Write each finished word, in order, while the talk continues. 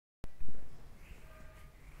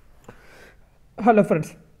Hello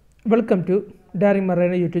friends, welcome to Daring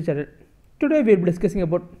Marina YouTube channel. Today we will be discussing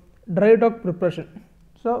about dry dock preparation.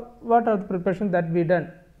 So what are the preparations that we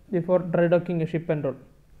done before dry docking a ship and all?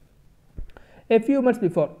 A few months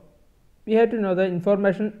before, we had to know the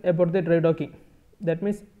information about the dry docking. That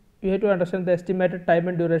means we had to understand the estimated time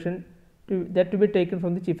and duration to be taken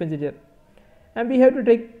from the chief engineer. And we have to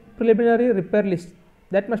take preliminary repair list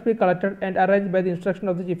that must be collected and arranged by the instruction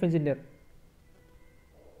of the chief engineer.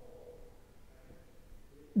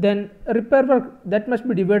 Then repair work that must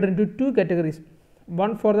be divided into two categories,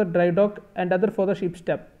 one for the dry dock and other for the ship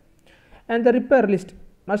step. And the repair list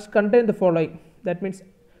must contain the following, that means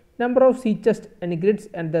number of sea chest and grids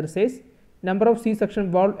and their size, number of sea suction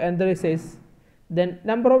valve and their size, then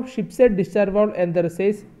number of shipside discharge valve and their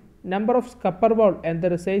size, number of scupper valve and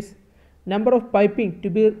their size, number of piping to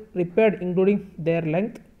be repaired including their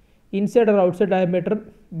length, inside or outside diameter,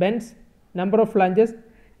 bends, number of flanges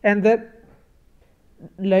and their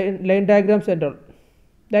line diagrams and all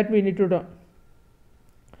that we need to know.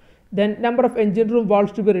 Then number of engine room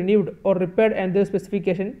valves to be renewed or repaired and their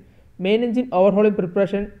specification, main engine overhauling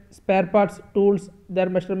preparation, spare parts, tools, their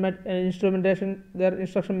measurement and instrumentation, their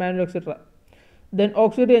instruction manual, etc. Then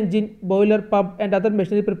auxiliary engine, boiler, pump and other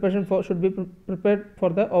machinery preparation should be prepared for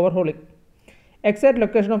the overhauling. Exact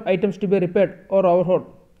location of items to be repaired or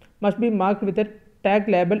overhauled must be marked with a tag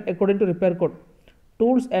label according to repair code.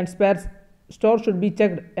 Tools and spares store should be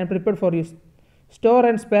checked and prepared for use. Store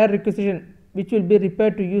and spare requisition which will be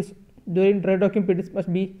repaired to use during dry docking periods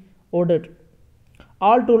must be ordered.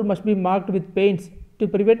 All tools must be marked with paints to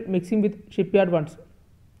prevent mixing with shipyard ones.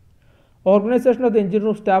 Organization of the engine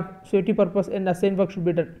room staff, safety purpose and assigned work should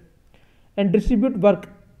be done. And distribute work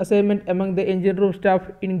assignment among the engine room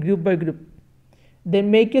staff in group by group.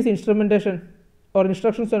 Then make use instrumentation or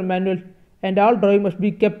instructions on manual and all drawing must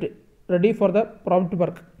be kept ready for the prompt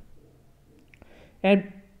work.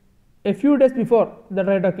 And a few days before the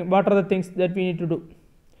dry docking, what are the things that we need to do?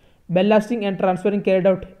 Ballasting and transferring carried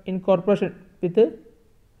out in cooperation with the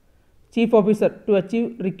chief officer to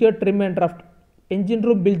achieve required trim and draft. Engine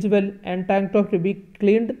room bilge well and tank top to be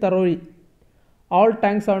cleaned thoroughly. All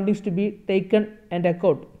tank soundings to be taken and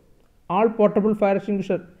echoed. All portable fire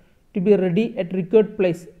extinguisher to be ready at required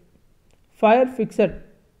place. Fire fixed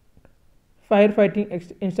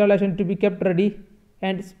firefighting installation to be kept ready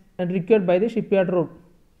and required by the shipyard rule.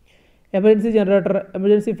 Emergency generator,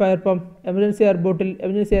 emergency fire pump, emergency air bottle,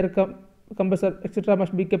 emergency air compressor, etc.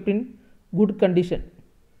 must be kept in good condition.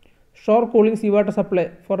 Shore cooling seawater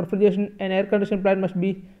supply for refrigeration and air conditioning plant must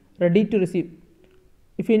be ready to receive.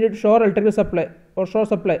 If you need shore electrical supply or shore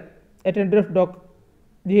supply at end of dock,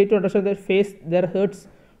 you have to understand the phase, their hertz,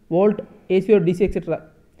 volt, AC or DC, etc.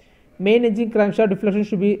 Main engine crankshaft deflection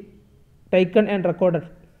should be taken and recorded.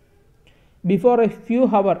 Before a few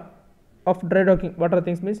hours of dry docking, what are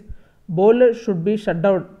things means? Boiler should be shut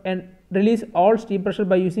down and release all steam pressure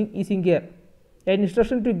by using easing gear. An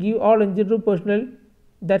instruction to give all engine room personnel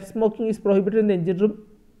that smoking is prohibited in the engine room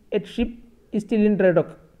at ship is still in dry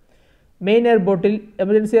dock. Main air bottle,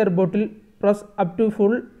 emergency air bottle, press up to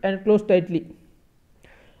full and close tightly.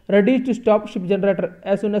 Ready to stop ship generator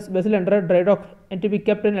as soon as vessel enter dry dock and to be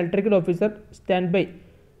kept an electrical officer standby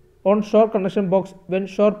on shore connection box when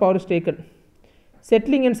shore power is taken.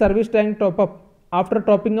 Settling and service tank top up. After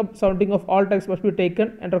topping up, sounding of all tanks must be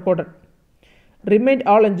taken and recorded. Remind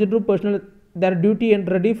all engine room personnel their duty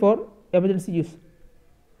and ready for emergency use.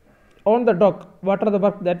 On the dock, what are the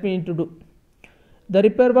work that we need to do? The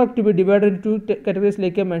repair work to be divided into two categories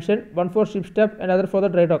like I mentioned, one for ship step and other for the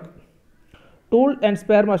dry dock. Tool and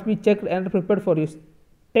spare must be checked and prepared for use.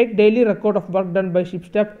 Take daily record of work done by ship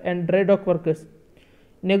step and dry dock workers.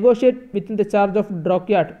 Negotiate within the charge of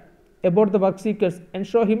dockyard about the work seekers and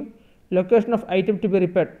show him location of item to be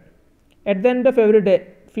repaired. At the end of every day,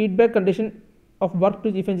 feedback condition of work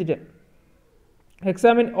to chief engineer.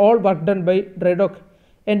 Examine all work done by dry dock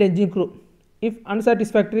and engine crew. If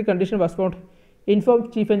unsatisfactory condition was found,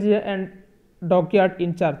 inform chief engineer and dockyard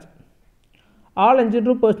in charge. All engine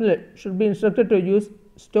room personnel should be instructed to use,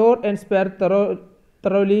 store and spare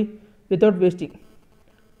thoroughly without wasting.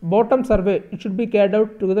 Bottom survey, it should be carried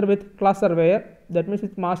out together with class surveyor, that means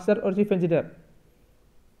with master or chief engineer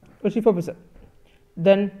or chief officer.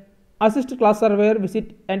 Then assist class surveyor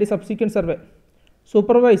visit and subsequent survey.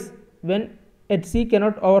 Supervise when at sea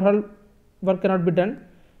overhaul work cannot be done,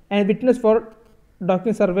 and witness for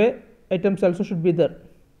docking survey items also should be there.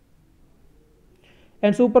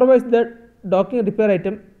 And supervise the docking repair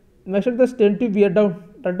item, measure the stern to wear down,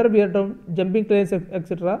 rudder wear down, jumping clearance,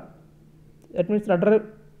 etc. That means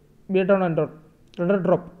rudder wear down and rudder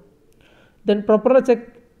drop. Then properly check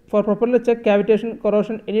For propeller check, cavitation,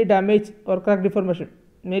 corrosion, any damage or crack deformation,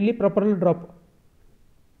 mainly propeller drop.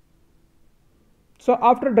 So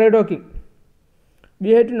after dry docking, we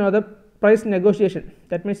have to know the price negotiation,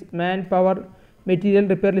 that means manpower, material,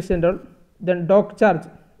 repair list and all. Then dock charge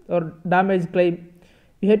or damage claim,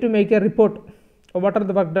 we have to make a report of what are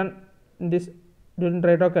the work done in this during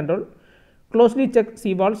dry dock and all. Closely check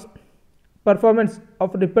sea walls, performance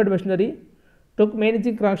of repaired machinery, took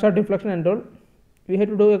managing crankshaft deflection and all. We have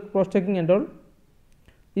to do a cross checking and all.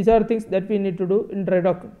 These are things that we need to do in dry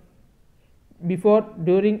dock, before,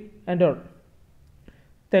 during and all.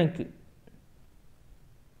 Thank you.